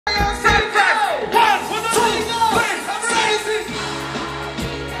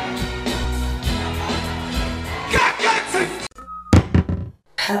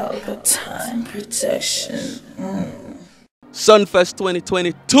Pelpa time protection. Sunfest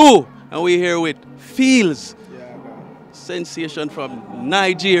 2022, and we're here with Pheelz, sensation from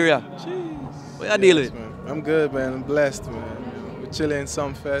Nigeria. Jeez. What you dealing with? Man. I'm good, man. I'm blessed, man. We're chilling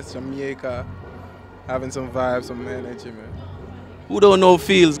Sunfest, Jamaica, having some vibes, some energy, man. Who don't know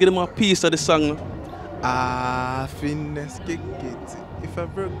Pheelz? Give them a piece of the song. Finesse, get it. If I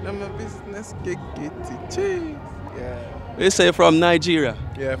broke down my business, get it. Jeez. Yeah. They say from Nigeria.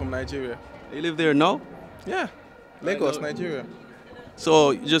 Yeah, from Nigeria. You live there now? Yeah. Lagos, Nigeria.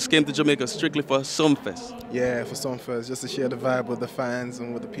 So you just came to Jamaica strictly for Sunfest? Yeah, for Sunfest, just to share the vibe with the fans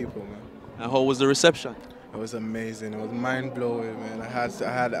and with the people, man. And how was the reception? It was amazing. It was mind blowing, man. I had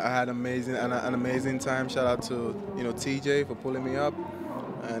an amazing time. Shout out to Teejay for pulling me up,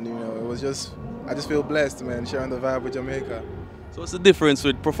 and it was just I just feel blessed, man, sharing the vibe with Jamaica. So what's the difference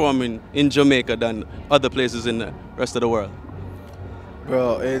with performing in Jamaica than other places in the rest of the world?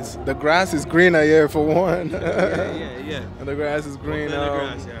 Bro, the grass is greener here for one. yeah. And the grass is green.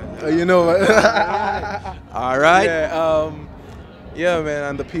 All right. Yeah, man,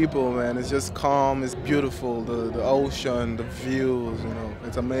 and the people, man, it's just calm, it's beautiful, the ocean, the views,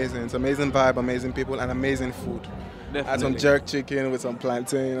 it's amazing. It's amazing vibe, amazing people, and amazing food. Definitely. Had some jerk chicken with some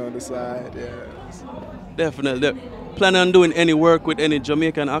plantain on the side, yeah. Definitely. Planning on doing any work with any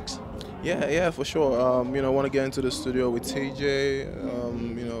Jamaican acts? Yeah, for sure. Want to get into the studio with TJ,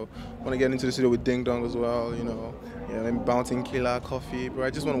 want to get into the studio with Ding Dong as well, and Bouncing Killer, Coffee, but I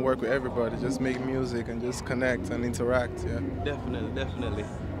just want to work with everybody, just make music and just connect and interact, yeah.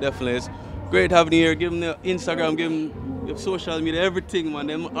 Definitely. It's great having you here. Give them the Instagram, give them your social media, everything, man.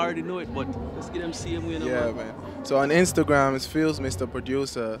 They already know it, but let's get them see them. Yeah, man. So on Instagram, it's Pheelz Mr.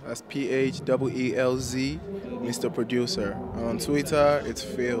 Producer. That's PHEELZ, Mr. Producer. And on Twitter, it's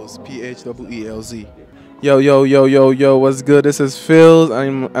Pheelz, PHEELZ. Yo, what's good? This is Pheelz,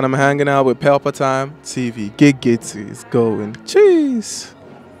 and I'm hanging out with Pelpa Time TV. Get is going. Cheese.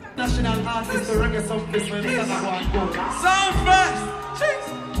 National artist, the reggae Sunfest, when this is one go. Sunfest! Cheese!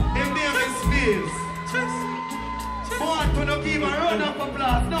 His name is Pheelz. Cheese! Born to no give a round of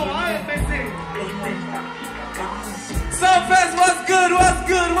applause. No, I ain't missing. Sunfest, what's good?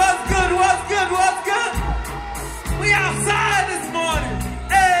 We outside this morning.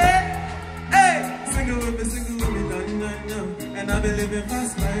 Hey! Single with me, no. And I be living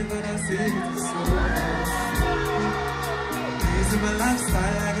fast life, but I see it slow. Easy my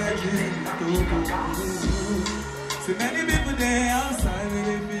lifestyle, I got dreams to go. See many people there outside, we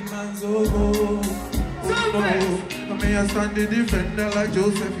live in man's over. Oh no, I may have stand the defender like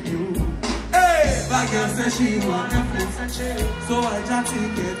Joseph, you. Hey! My girl says she want a place, so I just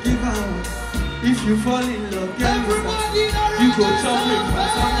ticket, give her one. If you fall in love, everybody you go chopping for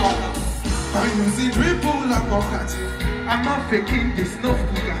some. I use the dribble like Bugatti. I'm not faking this, no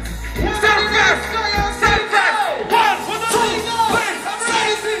Bugatti. Sunfest! 1, 2,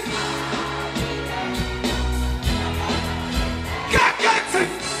 3, Get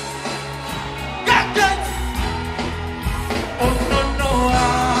it! Oh no,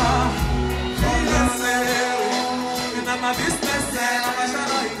 and I'm a businessman, I'm a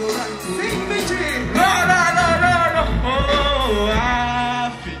shadow, you go right to sing me, no.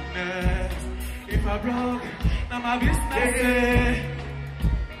 If I broke, now my business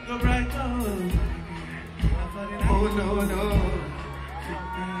go right on. Oh no.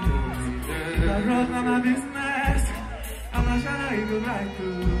 If I broke, now my business, I'm not sure how you go right to.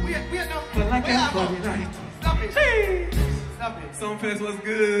 But like everybody night. Stop it. Sunfest was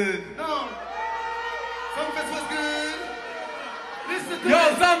good. No. Sunfest was good. Listen to Yo,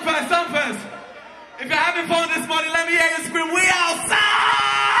 Sunfest. If you're having fun this morning, let me hear you scream, we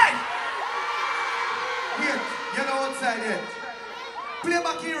outside! Wait, you're not outside yet. Play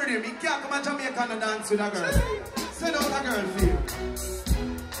back here with him. He can't come and Jamaica and dance with a girl. Send out a girl for you.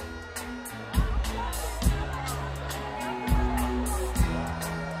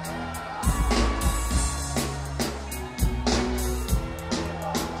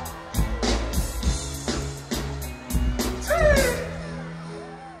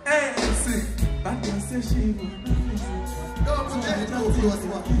 Hey, see, back then say she wanna listen. Don't pretend to do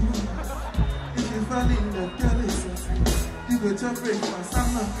what. If you fall in love, girl, listen. You go to breakfast, I'm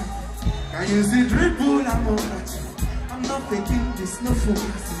not catching. Can you see dribble, I'm not catching. I'm not faking this, no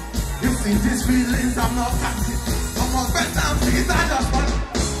focusing. You see these feelings, I'm not catching. I'm on best and feet, I just want.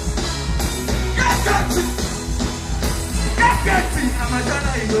 Get it! I'm a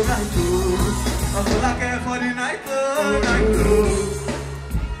Jana, you go right to. I'm all I care for the night,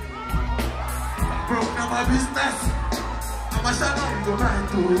 Broke down my business. I'm a Jana, you go right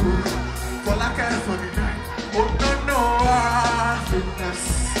to. All I care for the night. Oh no. fitness.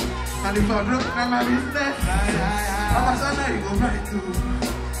 And if I broke down my business, I'm a son, you go right too.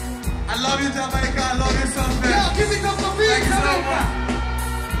 I love you, Jamaica. I love you so much. Yeah, give it up for me, Jamaica.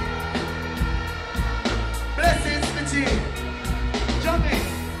 Blessings, Mitchie. Johnny.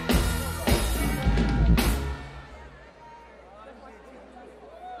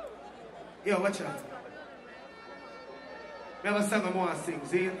 Yo, watch out. Me have a song I want to sing,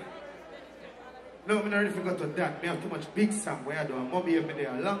 see? No, I never forgot to that. Me have too much big song where I do. I'm be every day.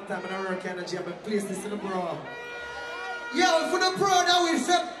 A long time in a work energy. I've been placed this in the bro. Yo, for the pro now we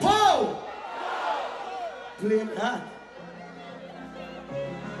say pow! Play that.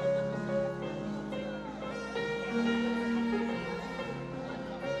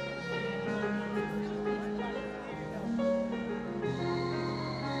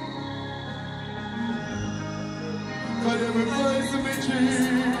 Cause every voice in my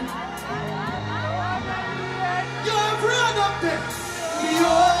tree. You're proud of this.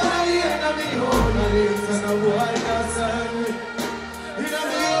 You're the enemy, you're the reason of why I say. In a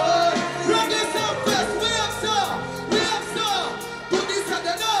million, bring this up first. We have so. Do this and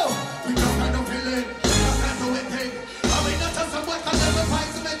then now. We don't have no feeling, we don't have no thing. I mean, not just some work, I never find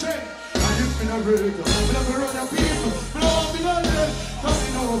some drink. And if we not ready to, we never run a people. Blow me on it,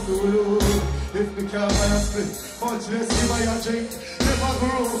 coming on the road. If we can't buy a split, much less give I a drink. Never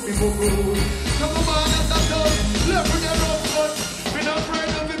grow, people grow. Come on, as I done, left with your rough cut. We're not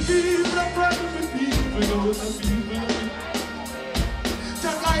afraid of the people, not afraid of the people, those are people.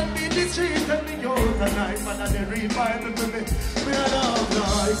 Just like me in the street and me out at night, man, and they read Bible to me. Me a love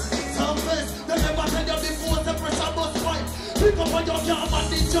life. Some face, they never tell you before the pressure must fight. Pick up on your camp and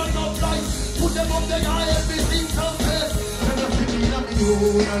the joy of life. Put them up there, everything some face. And I see me in me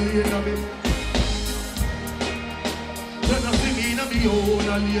own, and lay in me. Then I see me in me own,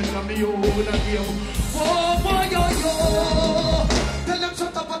 and lay in me own, and give. Oh, boy, yo. Tell them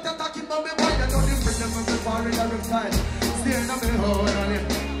shut up and they're talking about me. Why they don't different them from the foreign and reptile. Stay in me own, and lay.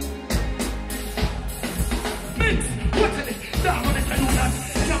 Mix, what's it? Down on it, I do that.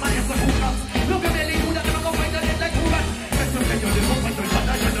 Come on, you're going to look at me, do that, and I'm going to find the head like who that. Let's look at you, the woman, the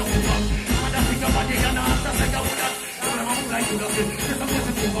father, you know who that. And I think your body, and I have to say that who that. I'm going to like you, love it. There's some place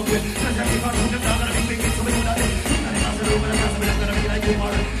to move up with. There's a people who them down, and I'm thinking, so we do that. And I'm going to do it, and I'm going to be like you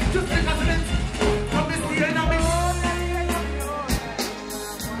are. Just because of it. From this day, and I'm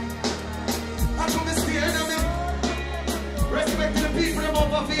respect to the people of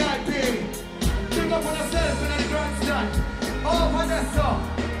over VIP. Think up on yourself in the grandstand. Over there, sir.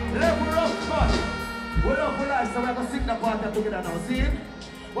 Level up, man. We're up for life, so we're going to sing the part together now. See it?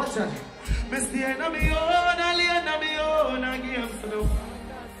 Watch that. Miss the enemy, oh, and the enemy, oh, and I give him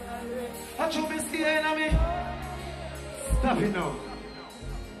I should miss the enemy. Stop it now.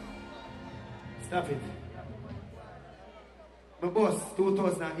 Stop it. My boss,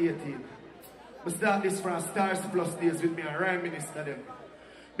 2018. I start this from Stars Plus days with me and Rhyme Minister them.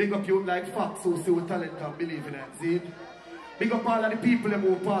 Big up you like facts who see what talent and believe in it, see it? Big up all of the people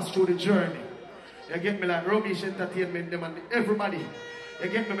who pass through the journey. You get me like Rubbish Entertainment them and everybody. You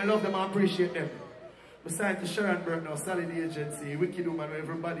get me, I love them and appreciate them. I signed to Sharon Burke now, Solid Agency, Wicked Woman,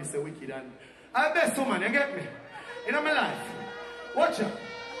 everybody say wicked and I best woman, you get me? In my life. Watch out.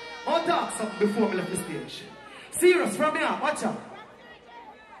 I'll talk something before I left the stage. Serious from here, watch out.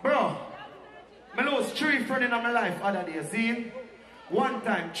 Bro. I lost 3 friends in my life other day, see? One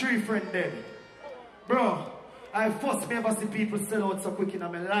time, 3 friends dead. Bro, I first never see people sell out so quick in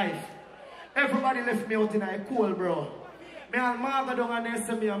my life. Everybody left me out in a cold, bro. Me and mother down and they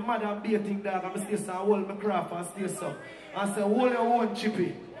say me and mother and bating dog and I stay so, hold my craft and stay so. And say, hold your own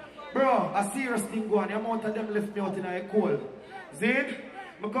chippy. Bro, a serious thing going, the amount of them left me out in a cold. See?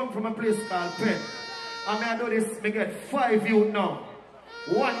 I come from a place called Penn. And I do this, me get 5 youth now.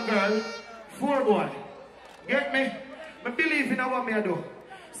 1 girl, 4 boy. Get me? I believe in what me do.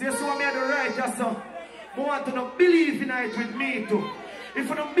 See, so what me do right, just so. I want to not believe in it with me too. If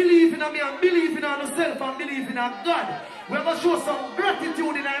you don't believe in me and believe in yourself and believe in God, we're going to show some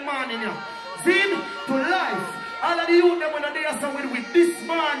gratitude in our morning. See? To life. All of the youth them when they are with this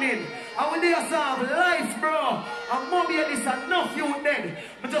morning. And when they are have life, bro. And mommy and this enough you dead.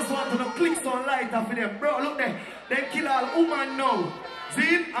 I just want to know, click some light off of them. Bro, look there. They kill all woman now.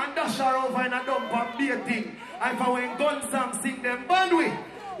 See? And dash her over in a dump and be a thing. And if I went gun song, sing them bandwidth.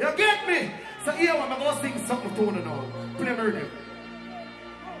 You get me? So here I'm going to sing something to you now. Play me rhythm.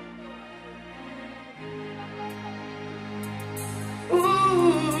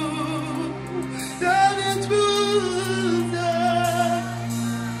 Ooh, that is true.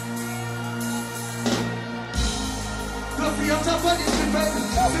 Don't see your top body, baby.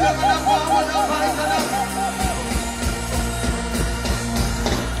 See them in the farm, what I'm fighting.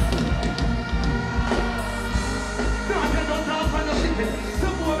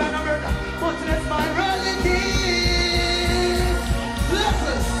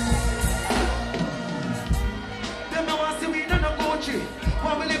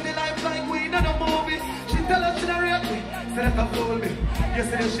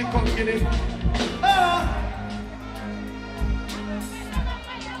 Yesterday she come get it.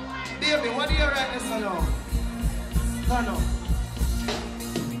 Baby, what do you write this along? Turn up.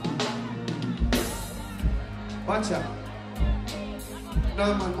 Watch out. No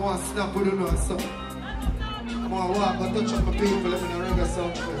man, go and snap with you now, so. I'm gonna walk and touch up my people, let me know ring a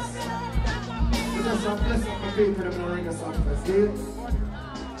song first. You just want to bless up my people, let me know ring a song first, see?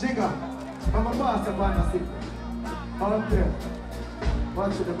 Jigga, I'm a boss of one stick. Okay.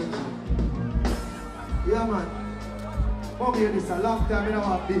 Watch it, let me know. Yeah, man. Come here, this a long time, I don't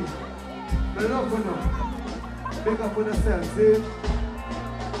want to be. I love you now. Big up on yourself, see?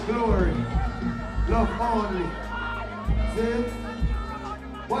 Glory. Love only. See?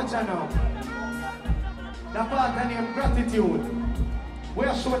 Watch out now. The part of name gratitude. We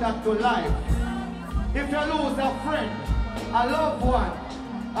show that to life. If you lose a friend, a loved one,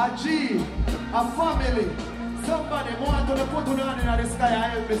 a G, a family, somebody want to put on in the sky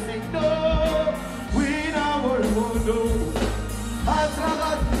and help me sing. No, we never know. As long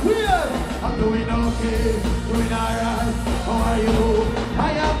as we are, I'm doing okay, doing alright. How are you?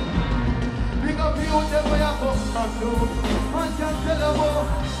 I am. Big up you, never you come from no. Man can tell them all.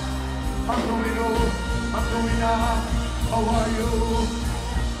 I'm doing okay. I'm doing up. How are you?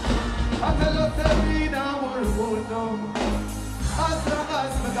 I tell you, tell me now, what no. As long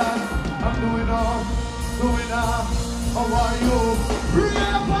as my God, I'm doing up. How are you? Bring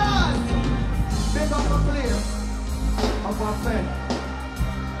it apart. Big up a place. I'm my friend.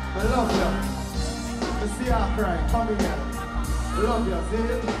 I love you. You see her cry. Come here. I love you. See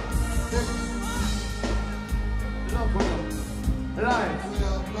it? Love you. Life.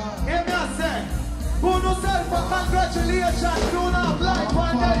 Hear me I say. Who knows for congratulations? Do not life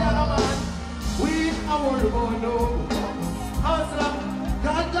one day, man. We are world no. Awesome.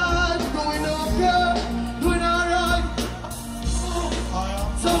 God doing okay. Doing alright.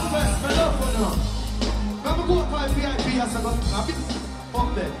 So first, my love for now. I'm going to go to VIP as I got up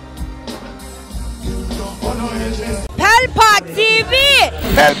there. Pelpa TV!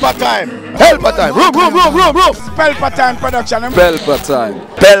 Pelpa time! Pelpa time! Room! Pelpa time production. Pelpa time.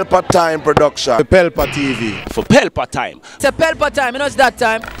 Pelpa time production. Pelpa TV. For Pelpa time. It's a Pelpa time, you know it's that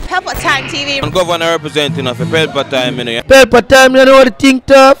time. Pelpa time TV. I'm governor representing of Pelpa time, you know. Pelpa time, you know what I think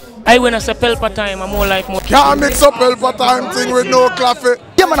tough? I when I say Pelpa time, I'm more like more. Can't mix up Pelpa time thing with no coffee.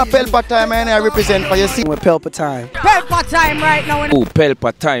 Yeah, man, a Pelpa time, and I represent for you. See, With Pelpa time. Pelpa time right now. Oh,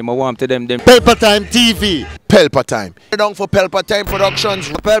 Pelpa time, I want to them. Pelpa time TV. Pelpa time. Down for Pelpa time productions.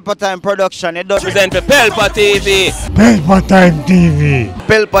 Pelpa time production. It does Present for Pelpa TV. Pelpa time TV.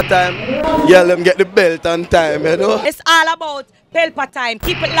 Pelpa time. Yeah, let them get the belt on time, you know. It's all about Pelpa time.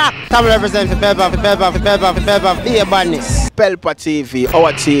 Keep it locked. Come represent for Pelpa, be a badness. Pelpa TV,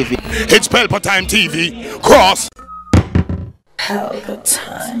 our TV. It's Pelpa time TV. Cross. Pelpa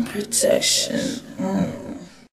time protection.